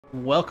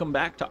Welcome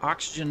back to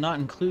Oxygen Not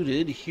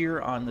Included here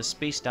on the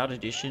Spaced Out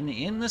Edition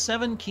in the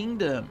Seven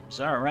Kingdoms.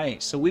 All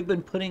right, so we've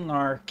been putting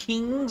our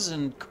kings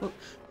and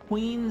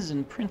queens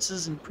and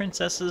princes and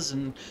princesses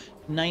and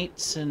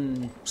knights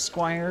and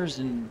squires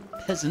and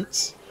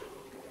peasants,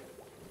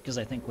 because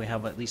I think we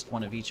have at least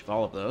one of each of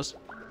all of those,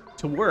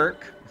 to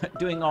work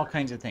doing all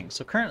kinds of things.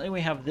 So currently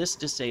we have this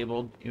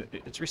disabled.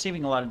 It's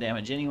receiving a lot of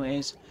damage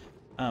anyways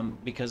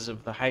because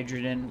of the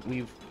hydrogen.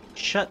 We've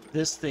shut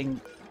this thing.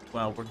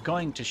 Well, we're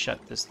going to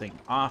shut this thing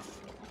off.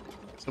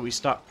 So we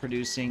stop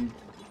producing.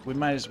 We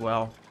might as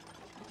well.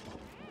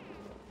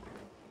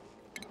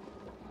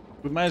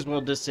 We might as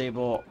well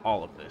disable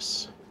all of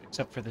this,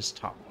 except for this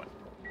top one.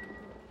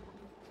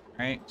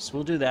 Alright, so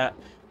we'll do that.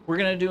 We're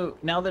going to do,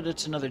 now that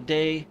it's another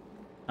day,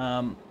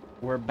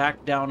 we're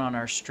back down on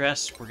our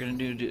stress. We're going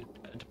to do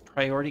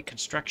priority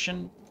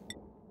construction.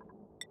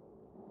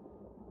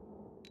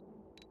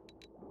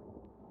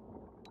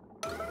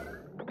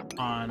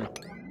 On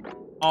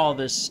all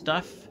this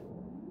stuff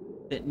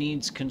that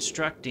needs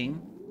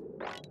constructing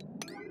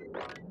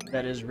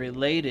that is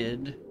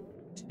related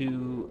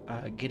to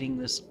getting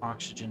this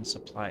oxygen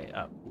supply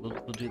up. We'll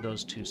do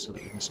those two so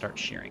that we can start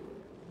shearing.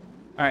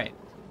 All right.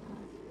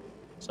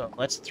 So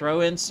let's throw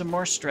in some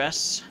more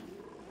stress.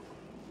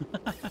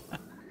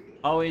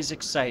 Always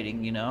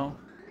exciting, you know,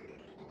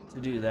 to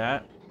do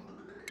that.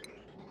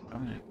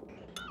 I'm going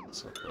to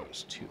set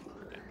those two.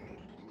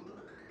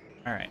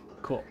 All right,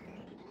 cool.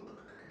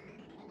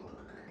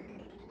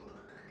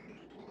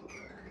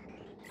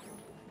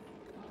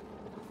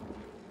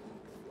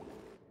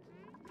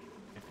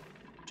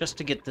 Just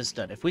to get this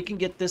done. If we can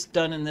get this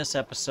done in this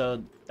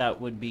episode,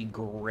 that would be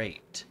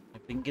great.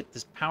 If we can get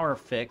this power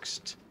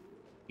fixed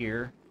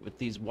here with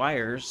these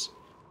wires,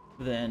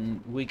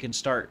 then we can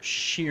start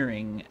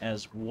shearing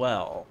as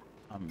well.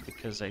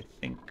 Because I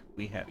think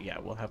we have, yeah,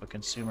 we'll have a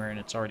consumer and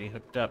it's already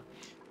hooked up.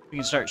 We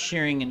can start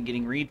shearing and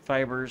getting reed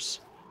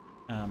fibers.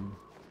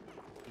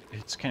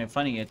 It's kind of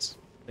funny,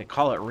 they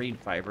call it reed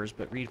fibers,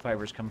 but reed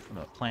fibers come from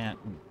a plant,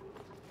 and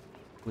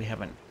we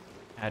haven't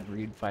had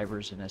reed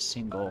fibers in a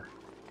single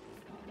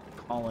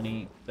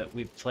colony that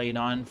we've played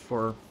on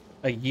for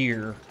a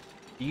year.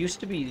 It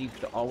used to be you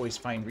could always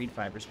find reed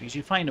fibers because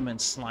you find them in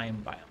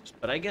slime biomes.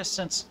 But I guess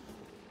since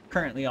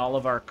currently all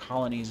of our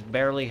colonies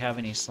barely have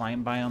any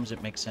slime biomes,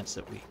 it makes sense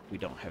that we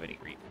don't have any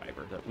reed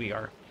fiber, that we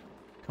are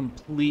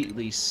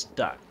completely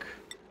stuck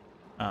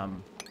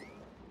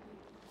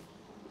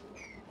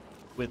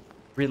with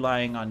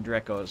relying on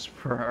Drekos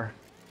for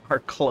our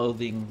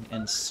clothing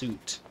and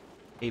suit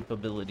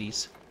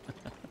capabilities.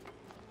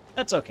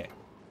 That's okay.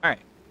 All right.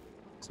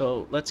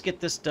 So let's get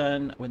this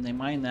done. When they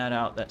mine that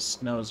out, that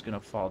snow's going to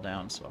fall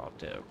down, so I'll have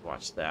to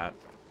watch that.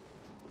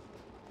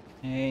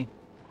 Hey.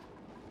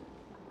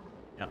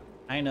 Yeah,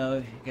 I know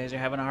you guys are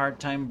having a hard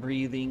time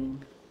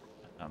breathing.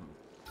 There's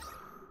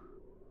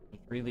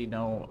really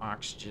no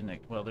oxygen.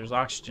 Well, there's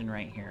oxygen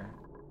right here,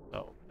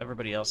 so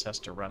everybody else has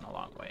to run a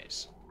long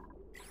ways.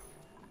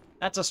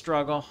 That's a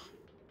struggle,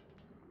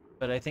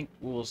 but I think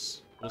we'll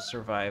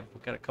survive.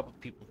 We've got a couple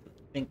people that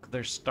think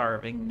they're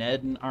starving.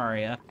 Ned and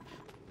Arya.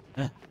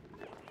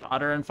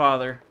 Daughter and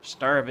father,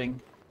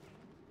 starving.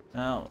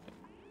 Oh,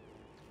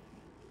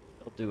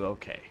 they'll do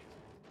okay.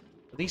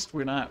 At least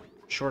we're not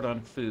short on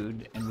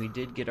food, and we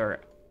did get our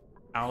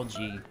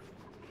algae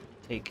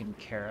taken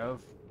care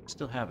of.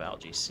 Still have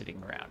algae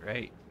sitting around,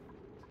 right?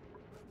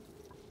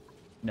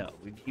 No,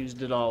 we've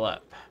used it all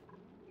up.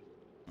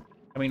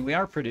 I mean, we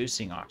are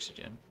producing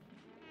oxygen.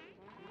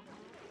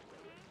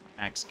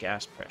 Max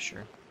gas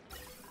pressure.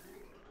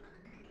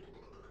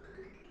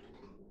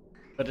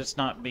 But it's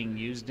not being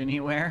used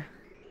anywhere.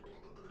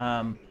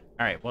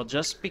 Alright, well,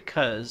 just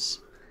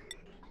because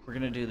we're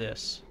going to do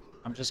this,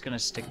 I'm just going to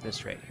stick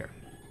this right here.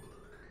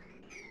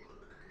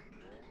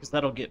 Because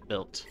that'll get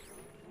built.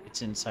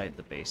 It's inside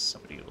the base.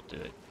 Somebody will do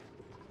it.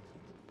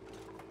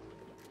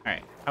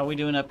 Alright, how are we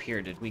doing up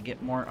here? Did we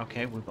get more?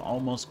 Okay, we've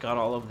almost got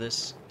all of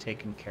this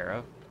taken care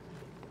of.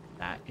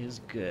 That is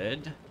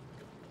good.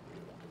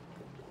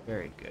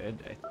 Very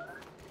good.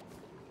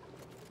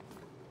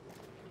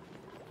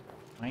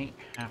 I might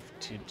have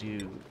to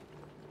do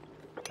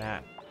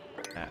that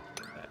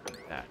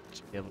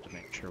to be able to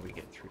make sure we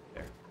get through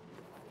there.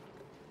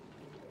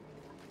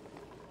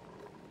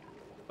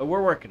 But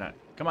we're working on it.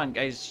 Come on,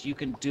 guys, you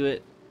can do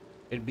it.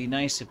 It'd be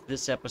nice if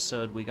this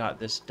episode we got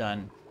this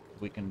done.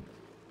 We can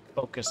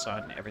focus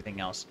on everything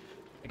else.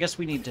 I guess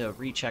we need to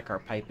recheck our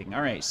piping.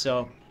 All right,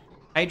 so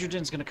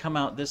hydrogen's going to come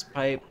out this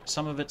pipe.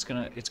 Some of it's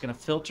going to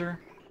filter,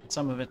 and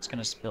some of it's going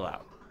to spill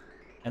out.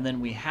 And then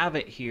we have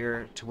it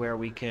here to where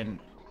we can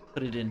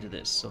put it into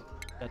this. So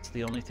that's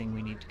the only thing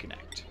we need to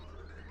connect.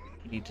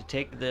 We need to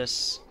take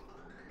this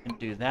and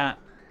do that,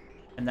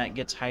 and that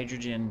gets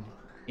hydrogen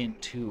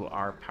into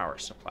our power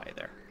supply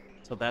there.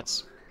 So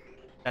that's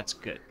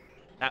good.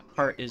 That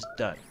part is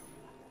done.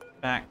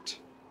 In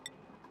fact,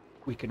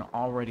 we can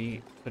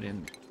already put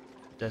in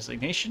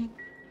designation.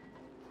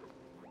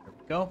 There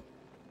we go.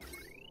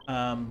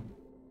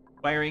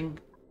 Wiring.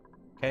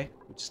 Okay,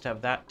 we just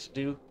have that to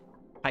do.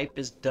 pipe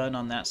is done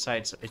on that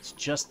side, so it's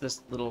just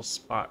this little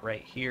spot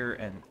right here,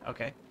 and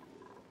okay,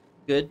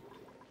 good.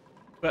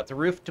 We got the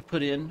roof to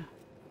put in,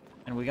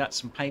 and we got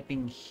some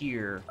piping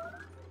here.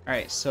 All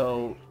right,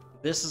 so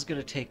this is going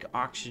to take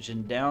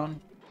oxygen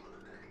down,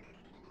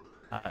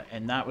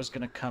 and that was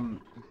going to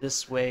come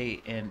this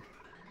way and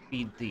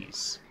feed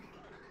these.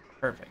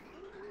 Perfect.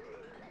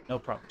 No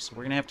problem. So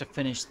we're going to have to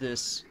finish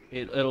this.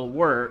 It'll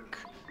work,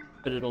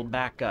 but it'll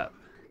back up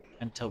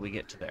until we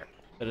get to there.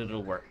 But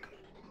it'll work.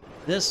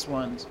 This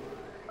one's...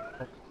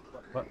 Oh,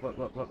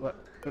 what?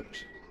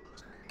 Oops.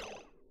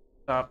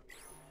 Stop.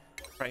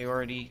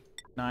 Priority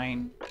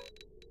 9.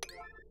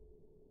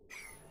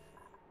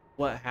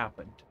 What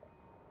happened?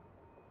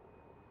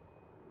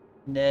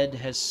 Ned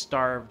has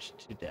starved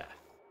to death.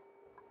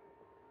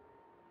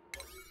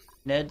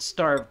 Ned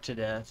starved to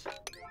death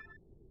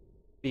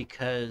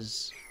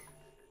because...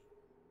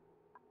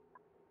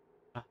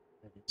 that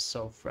is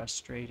so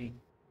frustrating.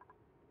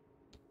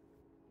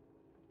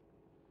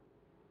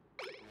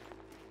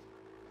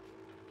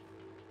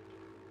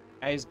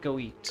 Guys, go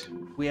eat.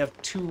 We have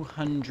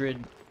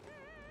 200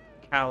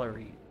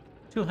 calories.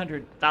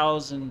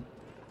 200,000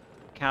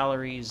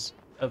 calories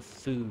of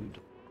food.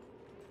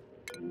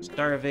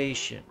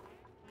 Starvation.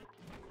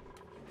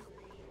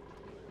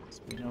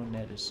 We know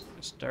Ned is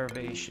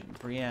starvation.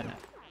 Brianna,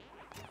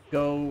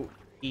 go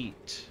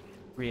eat.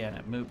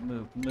 Brianna,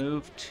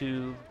 move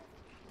to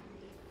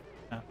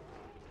the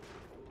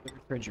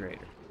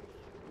refrigerator.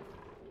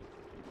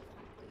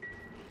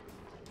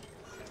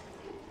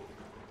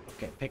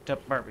 Okay, picked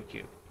up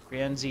barbecue.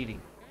 Brienne's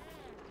eating.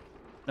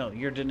 No,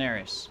 you're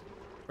Daenerys.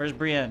 Where's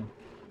Brienne?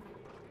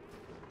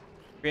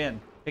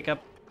 Brienne, pick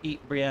up, eat,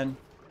 Brienne.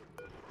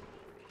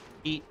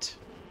 Eat.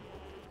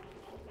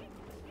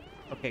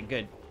 Okay,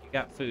 good. You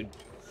got food.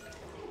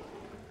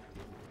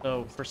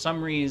 So, for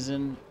some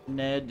reason,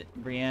 Ned,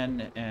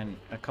 Brienne, and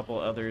a couple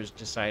others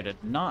decided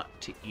not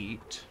to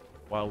eat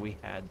while we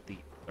had the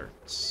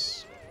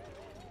alerts.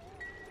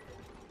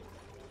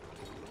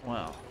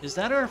 Well, is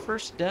that our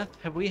first death?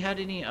 Have we had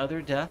any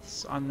other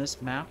deaths on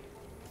this map?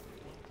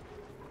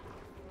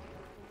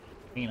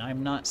 I mean,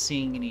 I'm not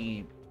seeing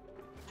any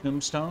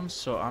tombstones,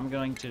 so I'm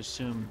going to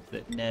assume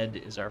that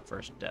Ned is our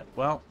first death.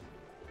 Well,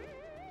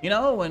 you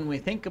know, when we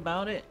think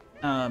about it,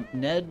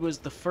 Ned was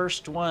the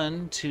first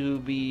one to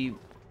be,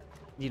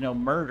 you know,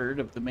 murdered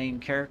of the main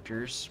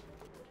characters.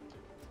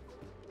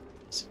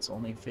 So it's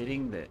only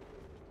fitting that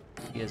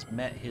he has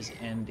met his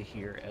end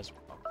here as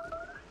well.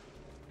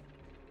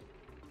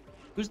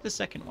 Who's the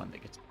second one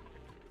that gets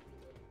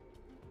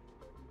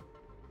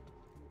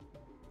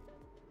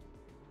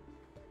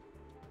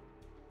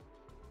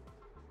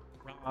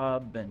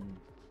Rob and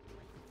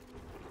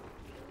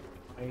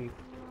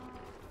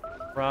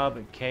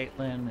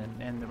Caitlyn,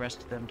 and the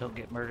rest of them don't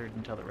get murdered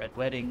until the Red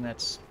Wedding.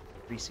 That's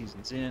 3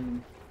 seasons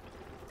in.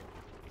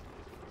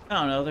 I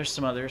don't know, there's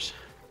some others.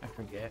 I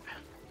forget.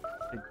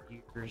 It's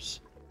been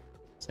years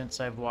since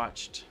I've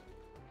watched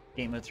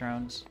Game of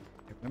Thrones.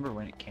 I remember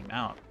when it came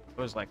out. It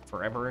was like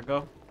forever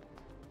ago.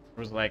 It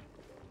was like,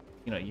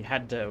 you know, you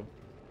had to...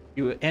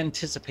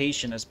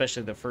 anticipation,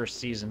 especially the first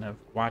season of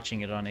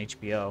watching it on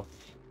HBO,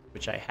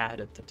 which I had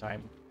at the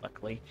time,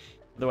 luckily.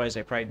 Otherwise,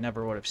 I probably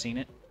never would have seen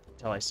it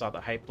until I saw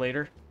the hype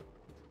later.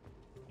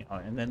 You know,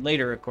 and then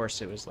later, of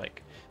course, it was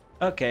like,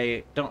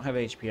 okay, don't have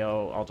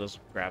HBO, I'll just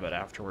grab it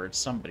afterwards.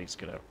 Somebody's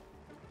gonna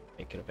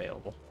make it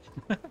available.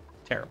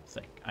 Terrible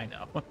thing, I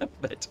know.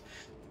 But,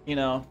 you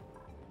know,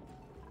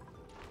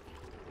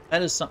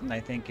 that is something I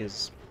think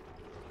is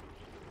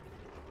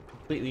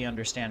completely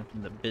understand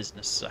from the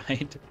business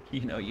side.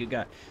 You know, you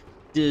got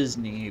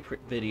Disney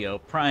Video,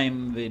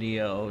 Prime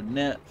Video,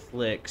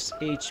 Netflix,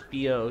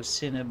 HBO,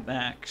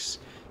 Cinemax,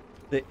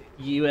 the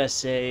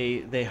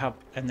USA, they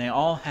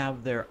all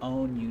have their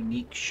own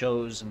unique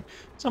shows, and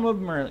some of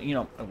them are, you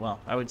know, well,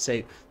 I would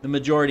say the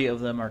majority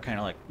of them are kind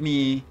of like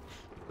me,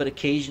 but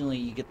occasionally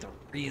you get the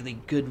really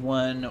good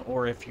one,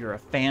 or if you're a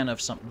fan of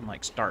something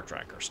like Star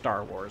Trek or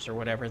Star Wars or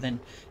whatever, then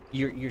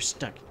you're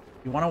stuck.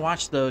 You want to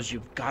watch those,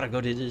 you've got to go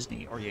to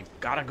Disney, or you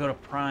got to go to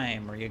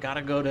Prime, or you got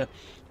to go to,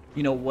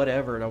 you know,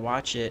 whatever to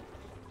watch it.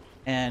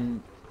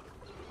 And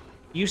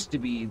used to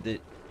be that,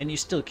 and you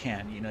still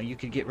can, you know, you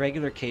could get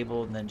regular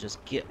cable and then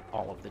just get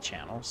all of the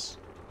channels,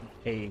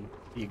 pay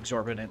the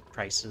exorbitant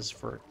prices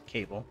for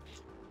cable,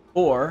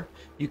 or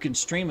you can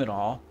stream it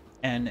all,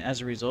 and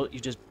as a result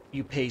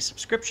you pay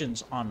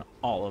subscriptions on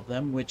all of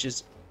them, which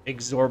is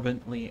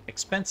exorbitantly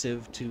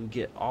expensive to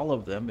get all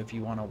of them if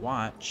you want to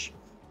watch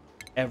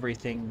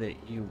everything that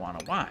you want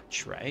to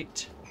watch,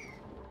 right?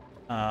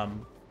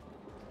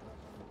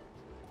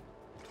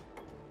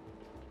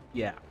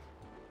 Yeah.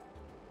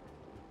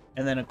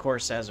 And then, of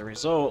course, as a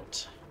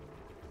result,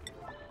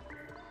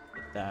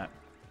 that,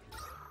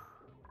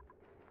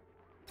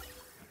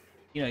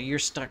 you know, you're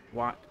stuck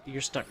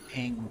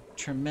paying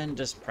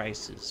tremendous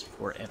prices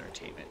for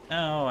entertainment.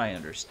 Now, I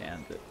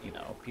understand that, you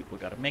know, people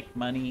got to make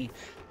money.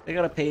 They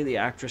got to pay the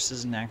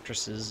actresses and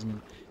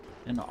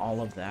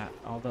all of that.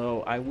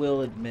 Although, I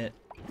will admit,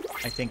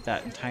 I think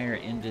that entire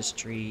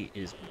industry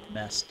is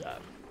messed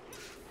up.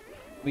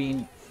 I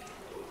mean,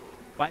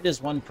 why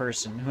does one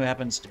person who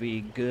happens to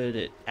be good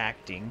at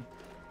acting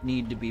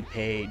need to be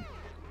paid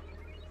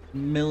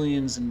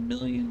millions and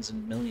millions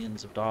and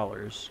millions of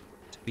dollars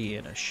to be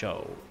in a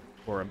show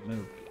or a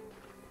movie,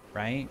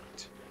 right?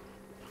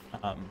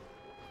 Um,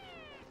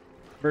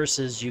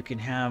 versus you can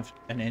have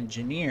an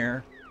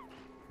engineer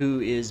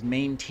who is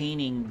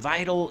maintaining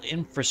vital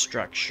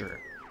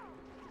infrastructure.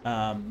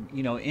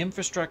 You know,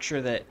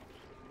 infrastructure that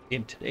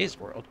in today's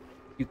world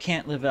you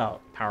can't live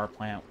out. Power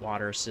plant,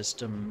 water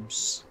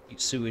systems,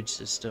 sewage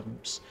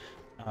systems,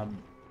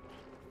 um,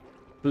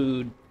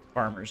 food,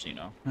 farmers, you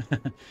know,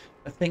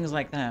 things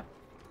like that.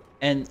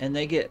 And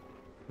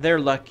they're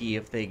lucky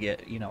if they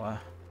get, you know,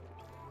 a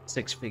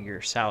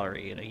six-figure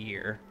salary in a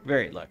year.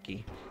 Very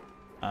lucky.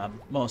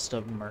 Most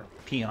of them are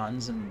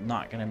peons and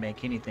not going to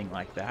make anything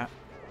like that.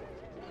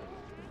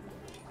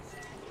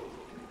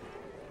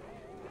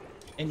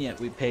 And yet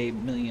we pay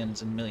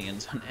millions and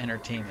millions on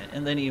entertainment.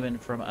 And then even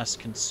from us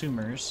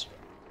consumers,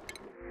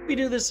 we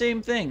do the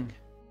same thing.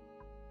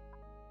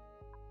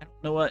 I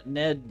don't know what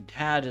Ned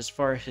had as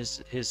far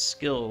as his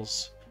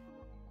skills.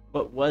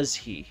 What was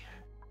he?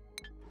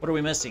 What are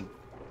we missing?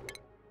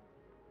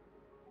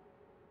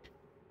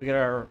 We got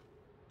our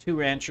 2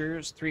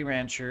 ranchers, 3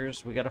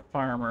 ranchers. We got a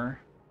farmer.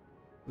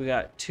 We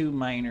got 2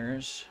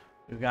 miners.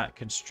 We've got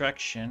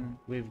construction.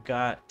 We've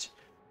got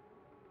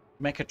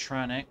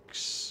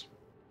mechatronics.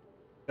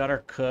 We've got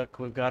our cook.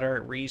 We've got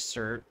our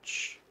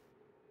research.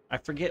 I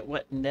forget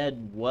what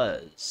Ned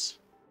was.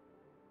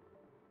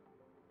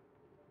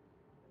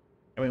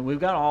 I mean, we've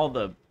got all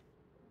the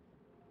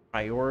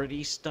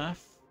priority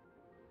stuff.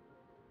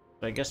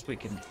 But I guess we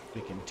can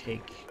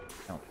take, you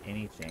know,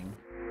 anything.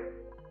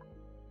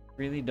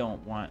 Really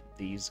don't want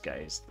these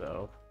guys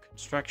though.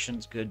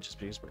 Construction's good just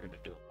because we're going to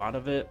do a lot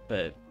of it,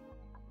 but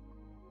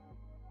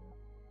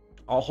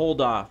I'll hold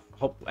off.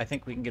 I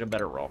think we can get a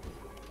better roll.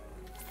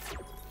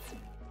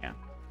 Yeah.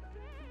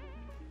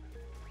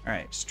 All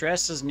right,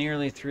 stress is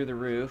nearly through the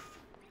roof.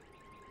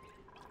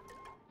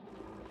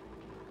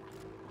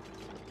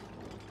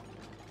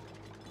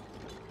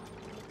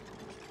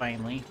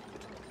 Finally.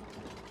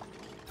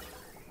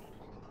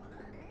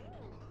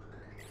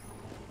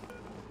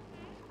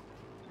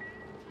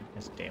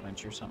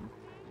 Damage or something.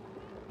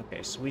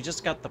 Okay, so we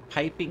just got the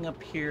piping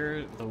up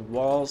here, the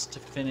walls to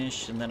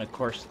finish, and then of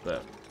course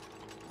the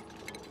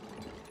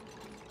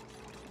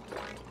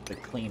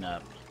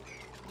cleanup.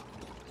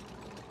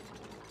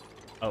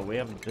 Oh, we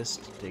have this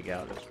to dig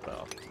out as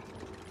well.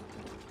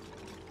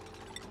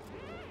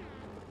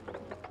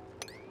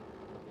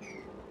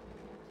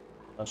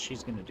 Well,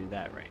 she's gonna do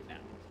that right now.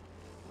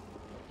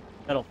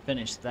 That'll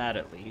finish that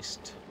at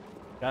least.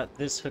 Got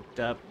this hooked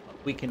up.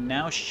 We can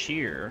now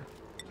shear.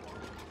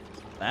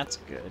 That's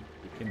good.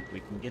 We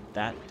can get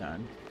that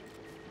done.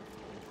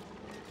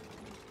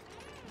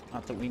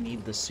 Not that we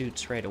need the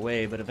suits right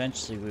away, but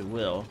eventually we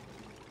will.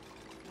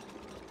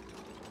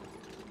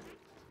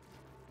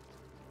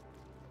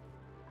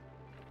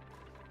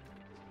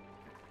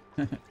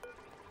 What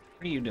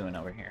are you doing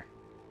over here?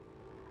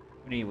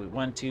 What do you need?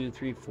 1, 2,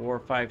 3, 4,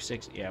 5,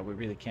 6. Yeah, we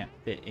really can't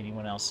fit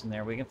anyone else in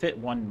there. We can fit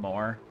one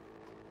more.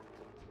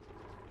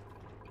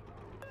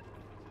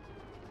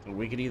 So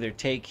we could either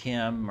take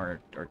him or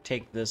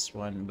take this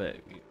one, but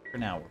for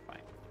now we're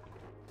fine.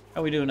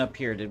 How are we doing up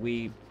here? Did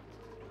we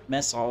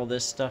mess all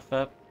this stuff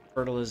up?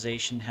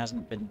 Fertilization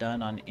hasn't been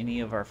done on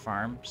any of our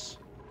farms.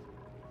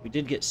 We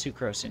did get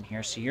sucrose in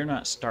here, so you're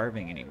not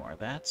starving anymore.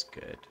 That's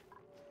good.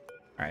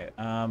 Alright,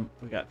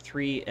 we got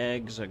 3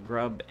 eggs, a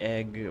grub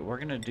egg. We're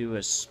gonna do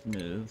a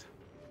smooth.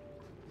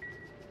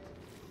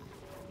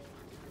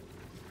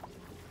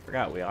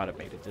 Forgot we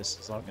automated this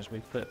as long as we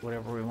put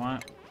whatever we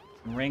want.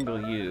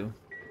 Wrangle you.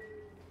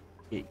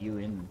 Get you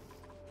in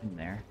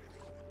there.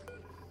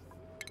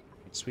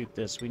 Sweep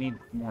this. We need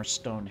more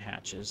stone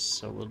hatches,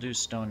 so we'll do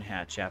stone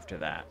hatch after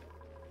that.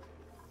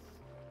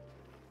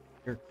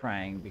 You're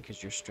crying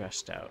because you're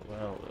stressed out.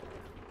 Well,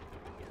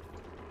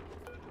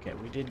 okay,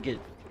 we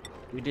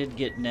did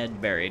get Ned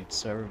buried,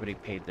 so everybody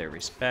paid their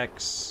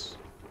respects.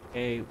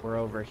 Okay, we're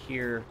over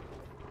here.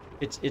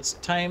 It's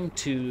time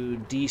to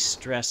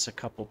de-stress a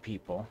couple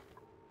people.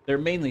 They're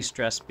mainly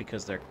stressed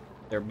because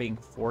they're being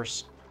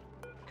forced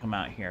to come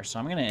out here. So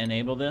I'm going to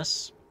enable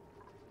this.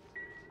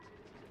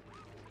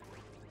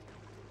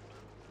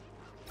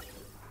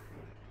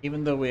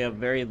 Even though we have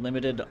very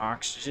limited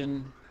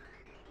oxygen,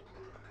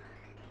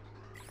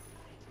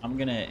 I'm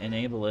going to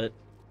enable it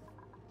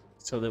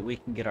so that we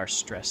can get our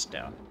stress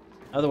down.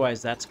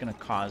 Otherwise, that's going to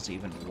cause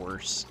even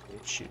worse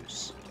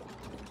issues,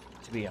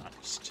 to be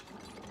honest.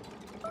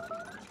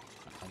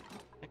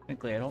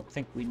 Technically, I don't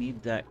think we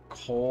need that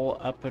coal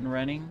up and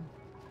running,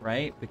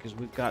 right? Because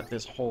we've got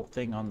this whole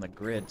thing on the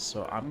grid.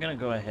 So I'm going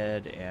to go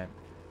ahead and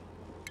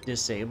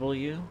disable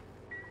you.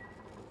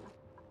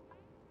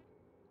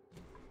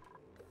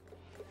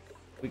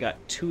 We got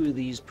 2 of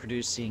these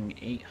producing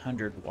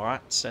 800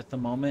 watts at the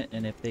moment,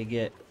 and if they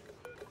get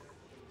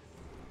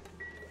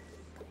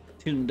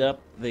tuned up,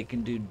 they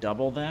can do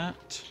double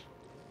that.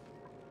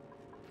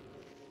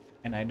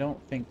 And I don't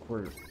think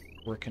we're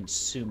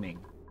consuming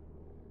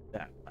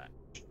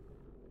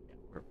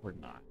we're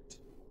not.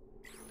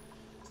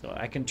 So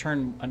I can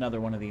turn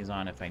another one of these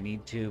on if I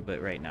need to,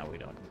 but right now we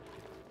don't.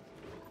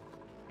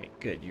 Okay,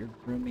 good. You're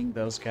grooming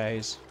those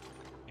guys.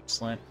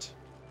 Excellent.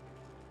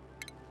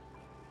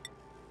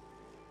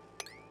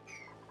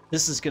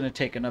 This is going to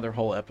take another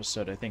whole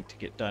episode, I think, to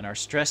get done. Our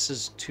stress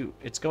is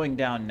it's going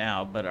down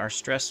now, but our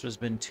stress has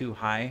been too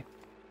high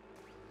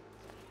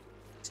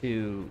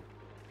to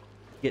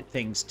get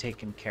things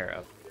taken care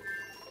of.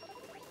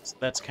 So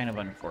that's kind of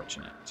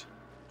unfortunate.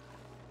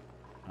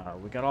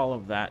 We got all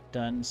of that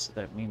done, so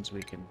that means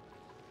we can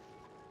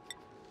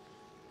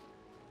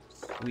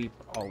sweep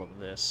all of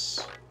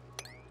this.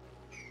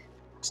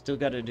 Still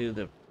got to do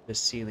the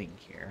ceiling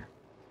here.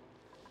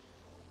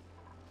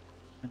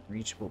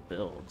 Unreachable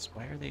builds.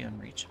 Why are they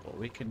unreachable?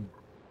 We can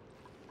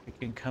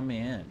come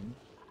in.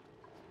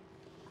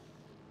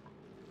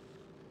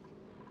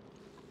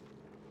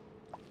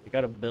 We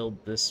got to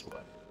build this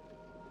one.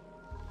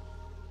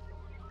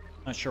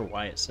 Not sure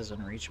why it says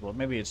unreachable.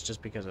 Maybe it's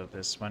just because of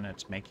this one.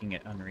 It's making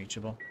it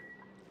unreachable.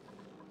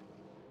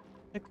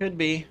 It could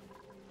be.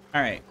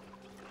 All right.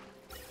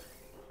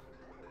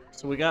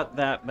 So we got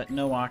that, but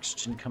no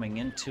oxygen coming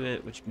into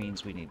it, which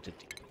means we need to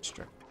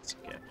deconstruct this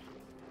again.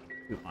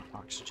 We want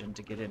oxygen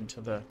to get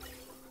into the...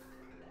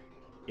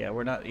 Yeah,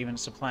 we're not even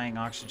supplying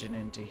oxygen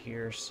into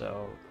here,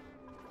 so...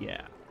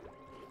 Yeah.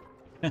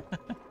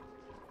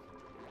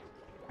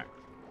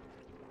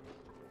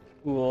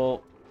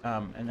 Cool.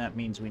 And that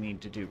means we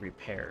need to do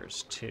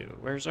repairs, too.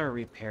 Where's our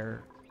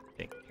repair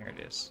thing? Here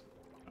it is.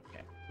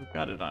 Okay. We've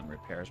got it on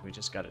repairs. We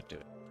just got to do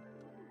it.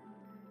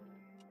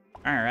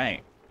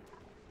 Alright.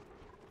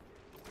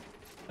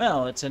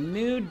 Well, it's a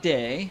new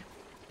day.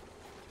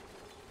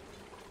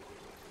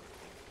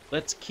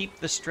 Let's keep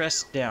the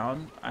stress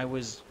down. I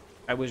was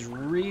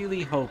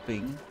really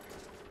hoping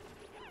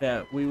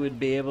that we would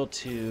be able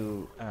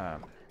to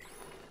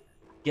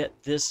get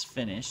this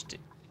finished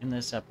in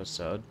this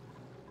episode.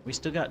 We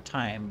still got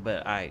time,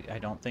 but I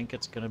don't think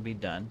it's going to be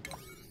done.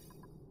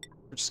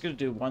 We're just going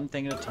to do one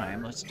thing at a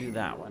time. Let's do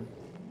that one.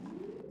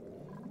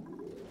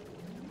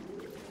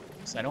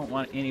 Because I don't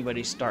want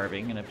anybody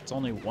starving, and if it's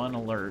only one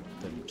alert,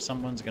 then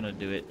someone's going to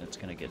do it and it's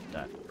going to get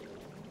done.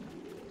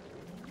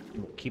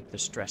 We'll keep the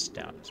stress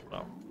down as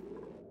well.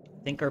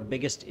 I think our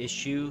biggest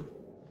issue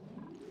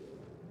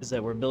is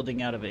that we're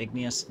building out of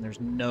igneous and there's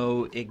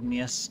no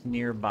igneous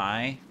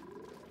nearby.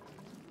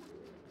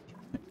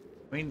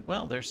 I mean,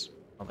 well, there's...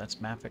 Oh, that's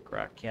Mafic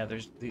Rock. Yeah,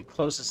 there's the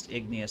closest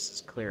igneous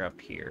is clear up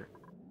here.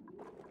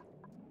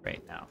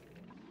 Right now.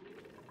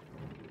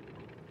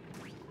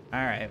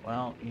 Alright,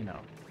 well, you know,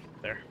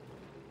 there.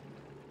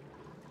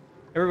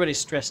 Everybody's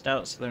stressed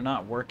out, so they're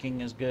not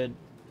working as good.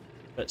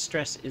 But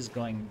stress is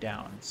going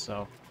down,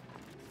 so...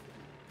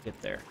 Get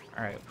there.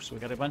 Alright, so we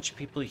got a bunch of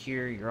people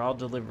here. You're all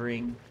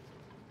delivering.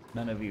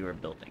 None of you are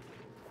building.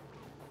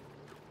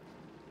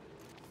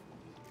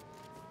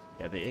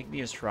 Yeah, the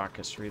igneous rock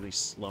is really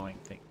slowing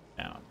things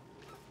down.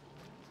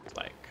 It's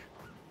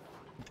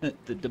like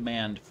the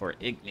demand for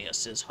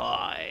igneous is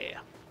high.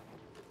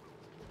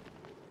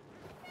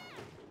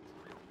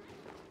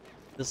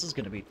 This is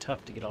going to be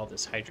tough to get all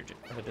this hydrogen,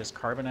 or this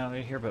carbon out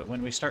of here, but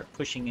when we start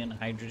pushing in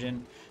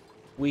hydrogen,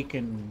 we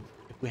can...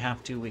 If we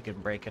have to, we can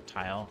break a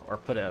tile or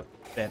put a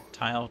vent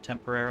tile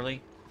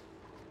temporarily,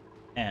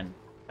 and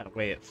that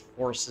way it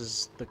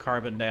forces the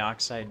carbon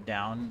dioxide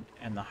down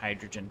and the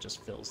hydrogen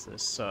just fills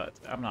this. So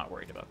I'm not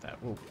worried about that.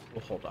 We'll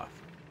hold off.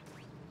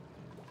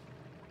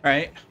 All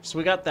right, so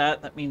we got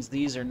that. That means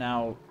these are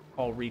now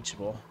all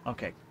reachable.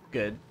 Okay,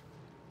 good.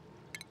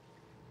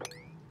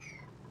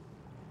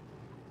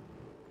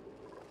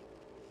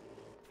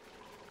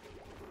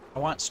 I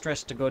want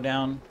stress to go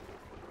down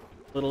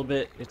a little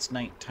bit. It's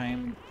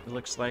nighttime. It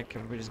looks like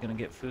everybody's gonna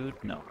get food.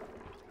 No,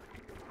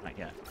 not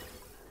yet.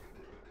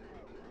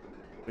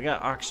 We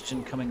got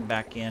oxygen coming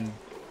back in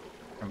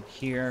from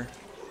here.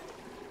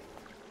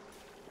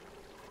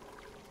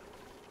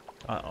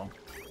 Uh-oh.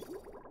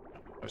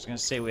 I was gonna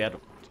say we have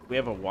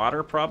a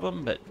water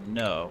problem, but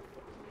no.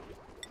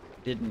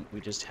 We didn't. We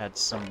just had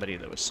somebody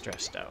that was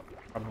stressed out.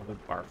 Probably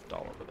barfed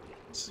all over the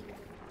place.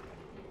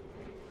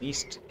 At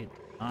least it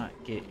did not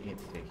get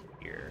into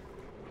here.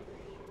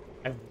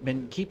 I've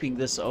been keeping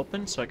this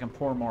open so I can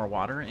pour more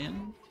water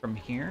in from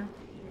here.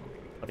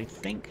 But I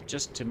think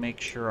just to make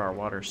sure our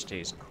water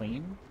stays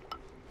clean,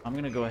 I'm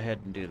going to go ahead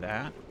and do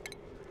that.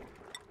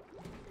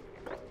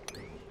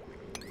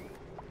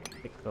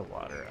 Pick the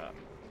water up.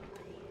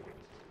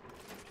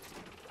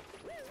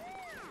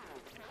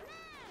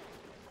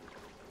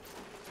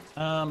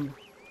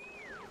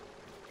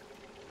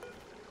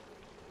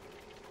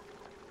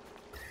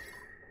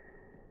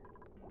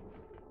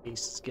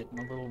 Base is getting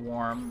a little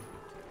warm.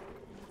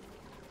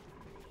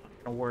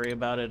 Not gonna worry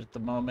about it at the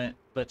moment.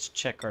 Let's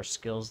check our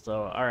skills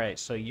though. Alright,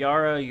 so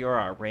Yara, you're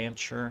our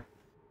rancher.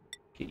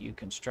 Get you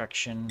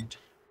construction.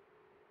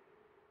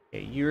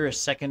 Okay, you're a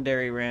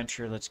secondary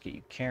rancher. Let's get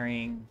you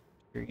carrying.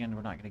 Here again,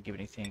 we're not gonna give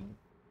anything.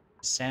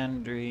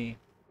 Sandy.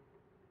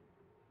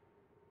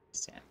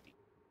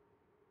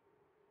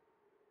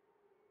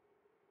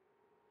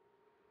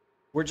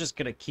 We're just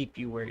gonna keep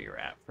you where you're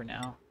at for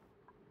now.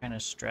 Kind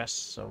of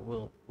stressed,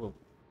 so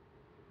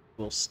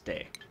we'll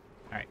stay.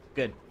 All right,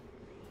 good.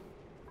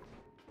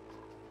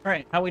 All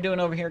right, how we doing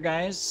over here,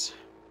 guys?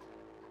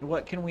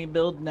 What can we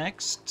build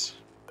next?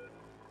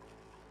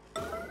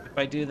 If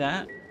I do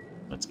that,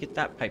 let's get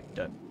that pipe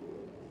done.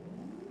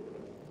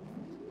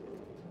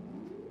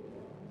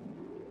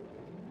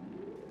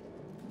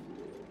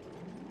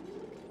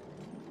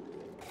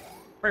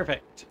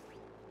 Perfect.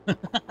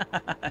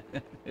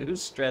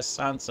 Who's stressed?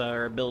 Sansa,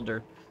 our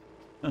builder.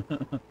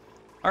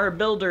 Our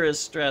builder is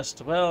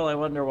stressed. Well, I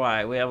wonder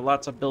why. We have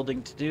lots of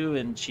building to do,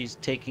 and she's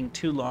taking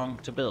too long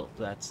to build.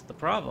 That's the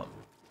problem.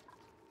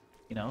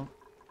 You know?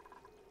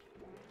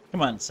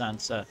 Come on,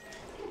 Sansa.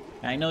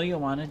 I know you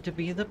wanted to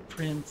be the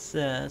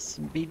princess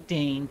and be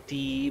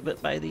dainty,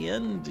 but by the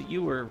end,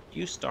 you were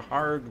used to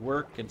hard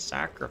work and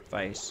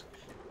sacrifice.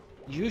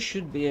 You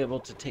should be able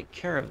to take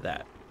care of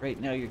that. Right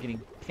now, you're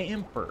getting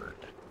pampered.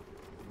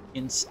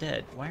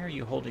 Instead, why are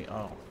you holding...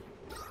 Oh.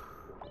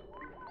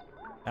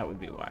 That would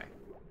be why.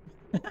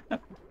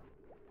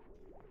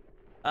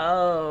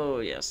 Oh,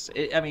 yes.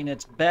 I mean,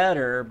 it's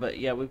better, but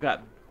yeah, we've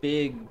got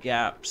big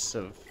gaps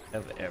of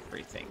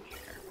everything here.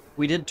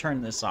 We did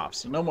turn this off,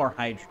 so no more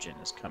hydrogen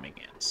is coming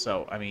in.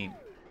 So, I mean,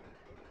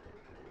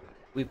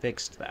 we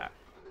fixed that.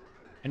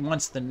 And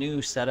once the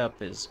new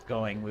setup is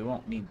going, we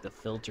won't need the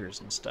filters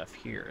and stuff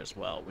here as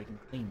well. We can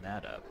clean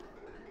that up.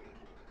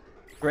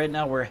 Right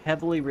now, we're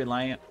heavily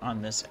reliant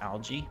on this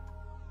algae,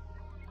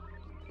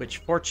 which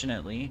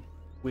fortunately,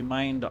 we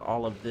mined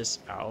all of this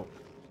out.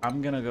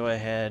 I'm going to go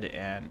ahead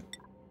and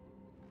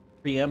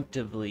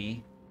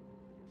preemptively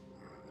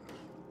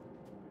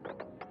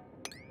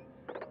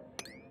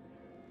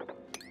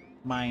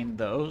mine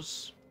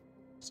those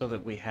so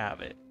that we have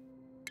it.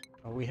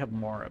 Oh, we have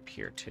more up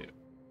here too.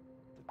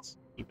 It's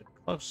even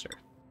closer.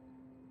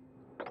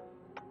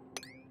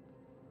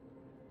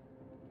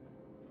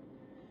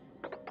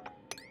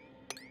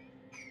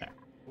 Okay.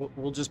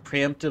 We'll just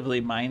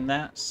preemptively mine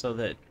that so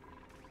that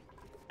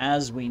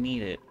as we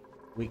need it,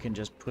 we can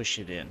just push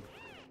it in.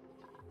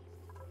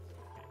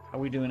 How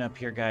are we doing up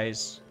here,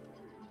 guys?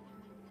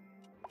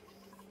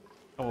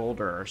 How old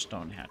are our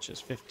stone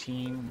hatches?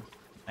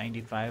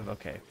 1595?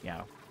 Okay,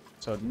 yeah.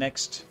 So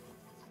next,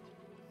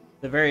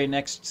 the very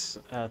next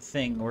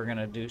thing, we're going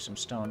to do some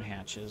stone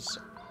hatches.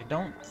 I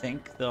don't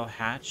think they'll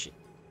hatch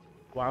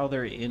while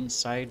they're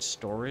inside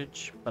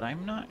storage, but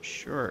I'm not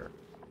sure.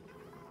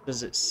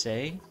 Does it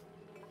say?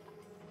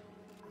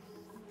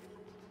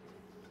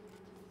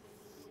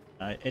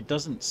 It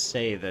doesn't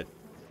say that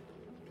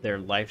their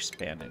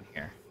lifespan in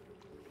here.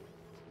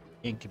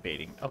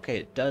 Incubating. Okay,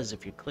 it does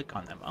if you click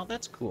on them. Oh,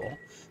 that's cool. I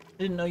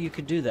didn't know you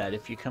could do that.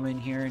 If you come in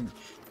here and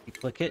you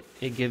click it,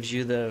 it gives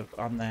you the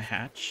on the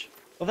hatch.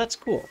 Well, that's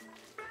cool.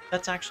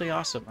 That's actually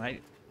awesome. I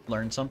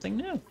learned something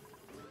new.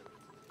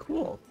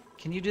 Cool.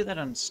 Can you do that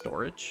on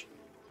storage?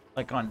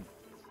 Like on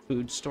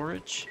food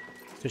storage?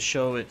 To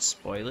show its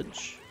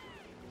spoilage?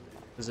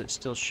 Does it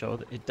still show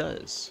that it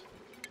does?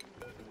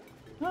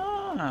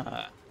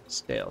 Ah,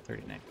 stale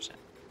 39%.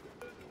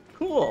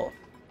 Cool.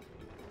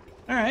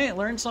 All right,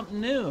 learned something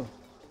new.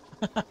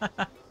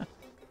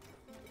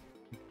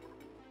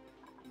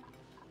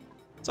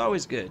 It's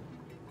always good.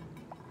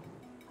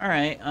 All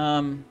right,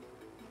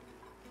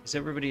 is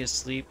everybody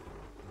asleep?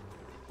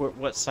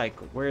 What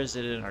cycle? Where is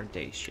it in our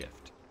day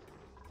shift?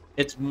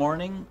 It's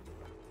morning,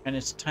 and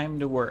it's time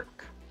to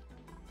work.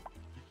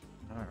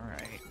 All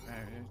right.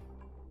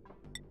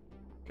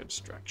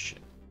 Construction.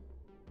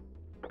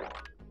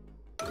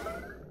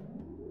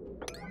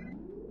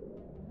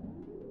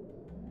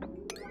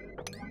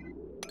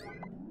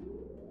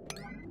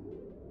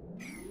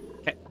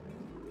 Okay.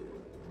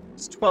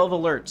 It's 12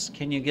 alerts.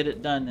 Can you get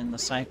it done in the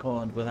cycle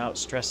and without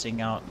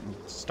stressing out and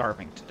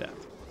starving to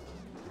death?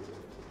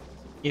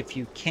 If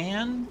you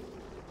can,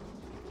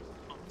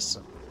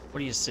 awesome.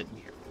 What are you sitting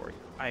here for? You're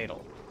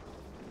idle.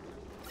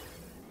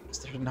 Is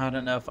there not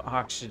enough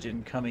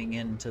oxygen coming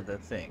into the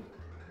thing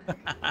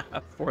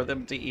for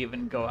them to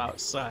even go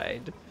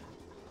outside?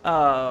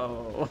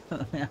 Oh.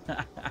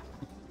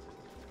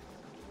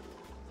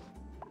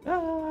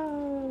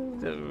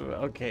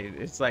 Okay,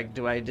 it's like,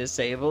 do I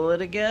disable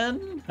it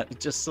again?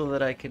 Just so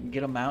that I can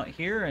get them out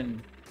here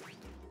and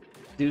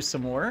do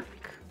some work?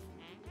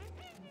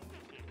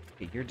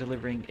 Okay, you're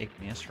delivering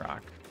igneous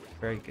rock.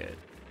 Very good.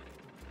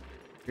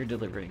 You're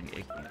delivering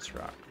igneous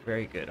rock.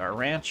 Very good. Our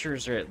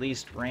ranchers are at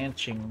least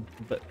ranching,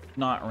 but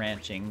not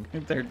ranching.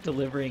 They're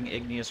delivering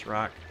igneous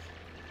rock,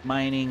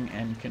 mining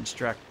and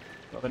construct.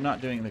 Well, they're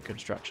not doing the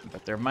construction,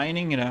 but they're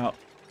mining it out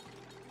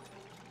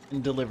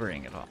and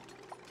delivering it all.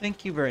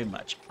 Thank you very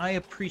much. I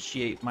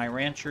appreciate my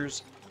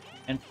ranchers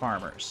and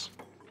farmers.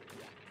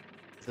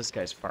 This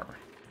guy's farmer.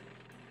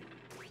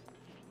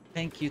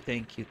 Thank you,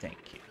 thank you,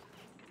 thank you.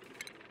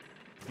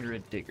 You're a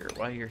digger.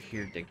 While you're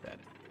here, dig that.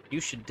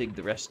 You should dig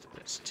the rest of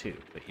this too,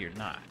 but you're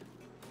not.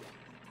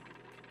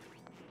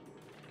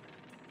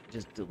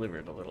 Just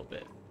delivered a little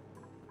bit.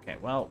 Okay,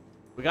 well,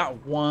 we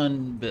got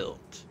one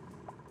built.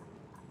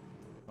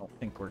 I don't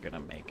think we're gonna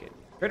make it.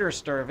 Critter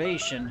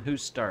starvation.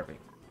 Who's starving?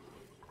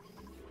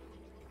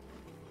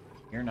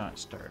 You're not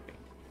starving.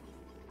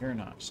 You're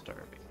not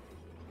starving.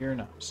 You're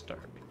not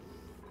starving.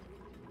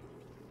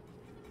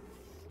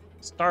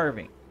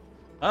 Starving.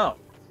 Oh.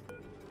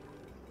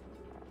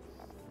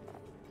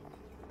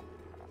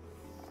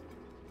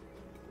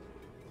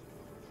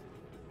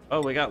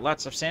 Oh, we got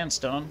lots of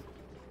sandstone.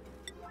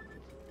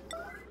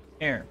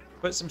 Here,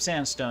 put some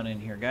sandstone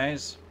in here,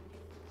 guys.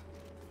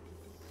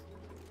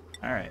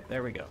 Alright,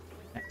 there we go.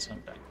 That's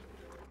done.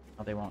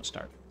 Oh, they won't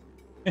start.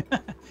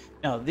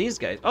 Now, these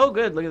guys... Oh,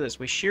 good, look at this.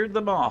 We sheared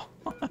them all.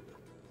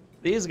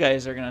 These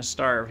guys are going to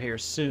starve here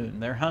soon.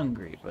 They're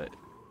hungry, but...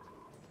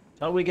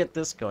 Until we get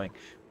this going...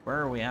 Where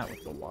are we at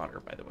with the water,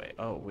 by the way?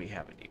 Oh, we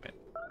haven't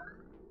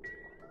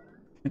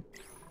even.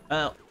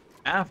 Well,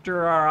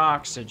 after our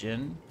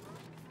oxygen...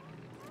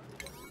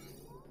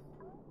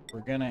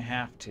 We're going to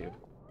have to...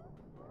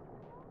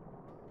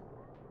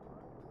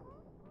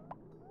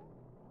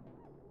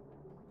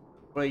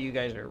 Well, you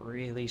guys are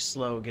really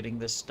slow getting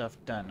this stuff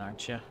done,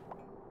 aren't you?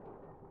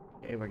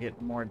 Okay, we're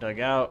getting more dug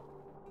out.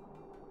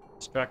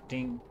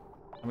 Constructing.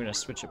 I'm going to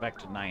switch it back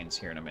to 9s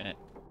here in a minute.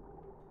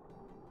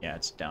 Yeah,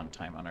 it's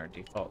downtime on our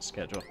default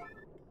schedule.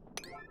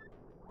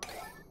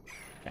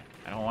 Okay,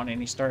 I don't want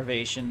any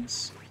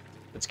starvations.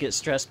 Let's get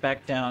stress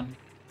back down.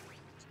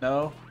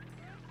 Snow,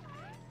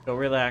 go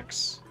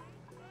relax.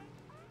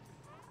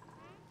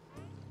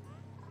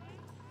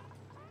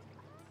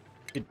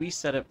 Did we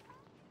set up...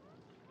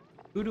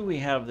 Who do we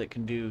have that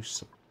can do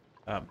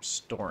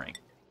storing?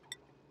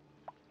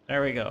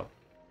 There we go.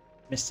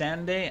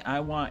 Missandei, I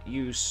want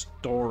you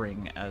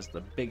storing as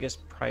the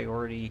biggest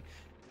priority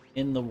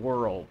in the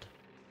world.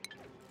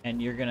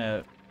 And you're going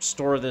to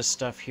store this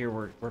stuff here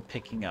we're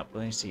picking up.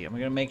 Let me see. I'm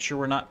going to make sure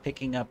we're not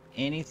picking up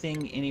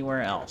anything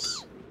anywhere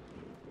else.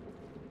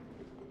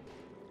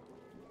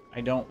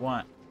 I don't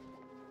want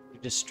you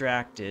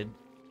distracted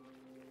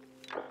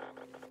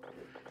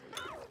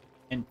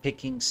and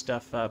picking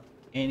stuff up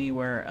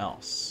anywhere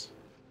else.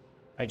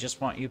 I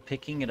just want you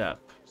picking it up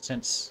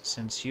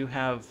since you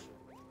have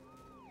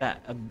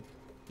that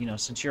you know,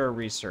 since you're a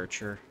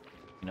researcher,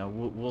 you know,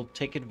 we'll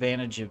take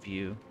advantage of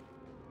you.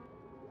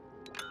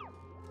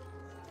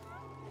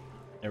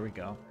 There we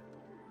go.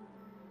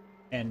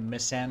 And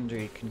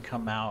Missandei can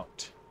come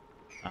out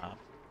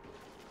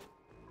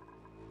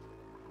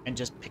and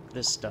just pick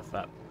this stuff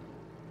up.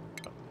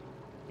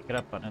 Pick it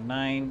up on a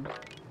 9.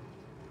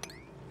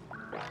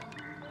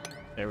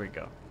 There we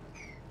go.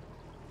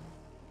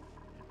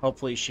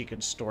 Hopefully she can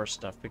store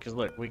stuff, because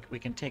look, we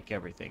can take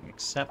everything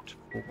except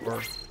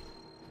for...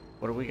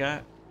 What do we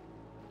got?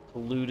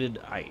 Polluted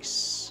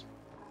ice.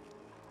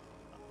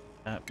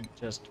 That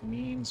just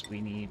means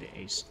we need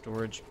a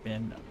storage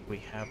bin. We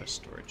have a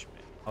storage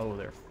bin. Oh,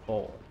 they're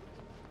full.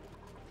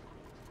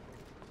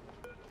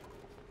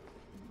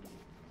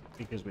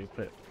 Because we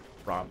put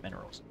raw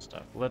minerals and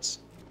stuff.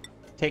 Let's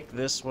take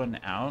this one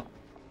out.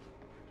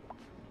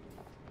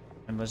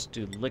 And let's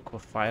do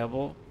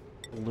liquefiable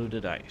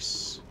polluted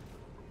ice.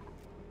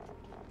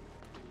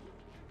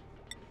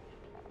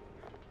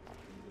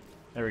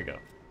 There we go.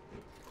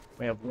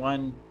 We have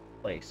one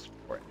place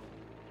for it.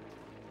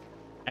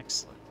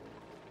 Excellent.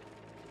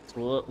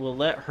 So we'll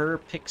let her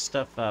pick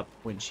stuff up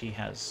when she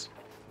has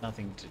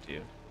nothing to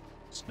do.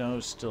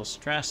 Snow's still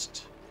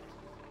stressed.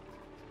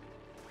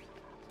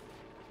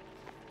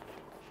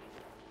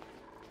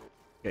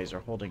 You guys are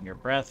holding your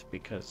breath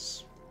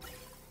because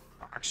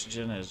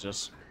oxygen is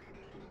just...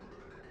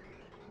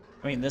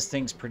 I mean, this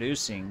thing's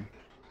producing.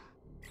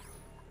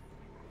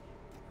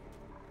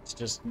 It's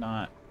just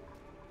not...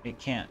 It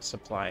can't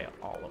supply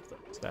all of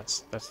those.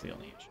 That's the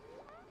only issue.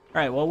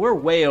 All right, well, we're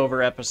way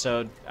over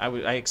episode. I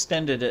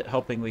extended it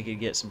hoping we could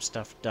get some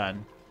stuff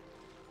done.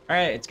 All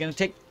right, it's going to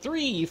take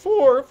 3,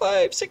 4,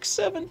 5, 6,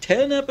 7,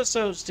 10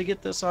 episodes to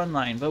get this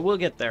online, but we'll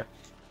get there.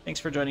 Thanks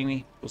for joining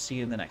me. We'll see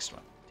you in the next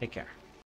one. Take care.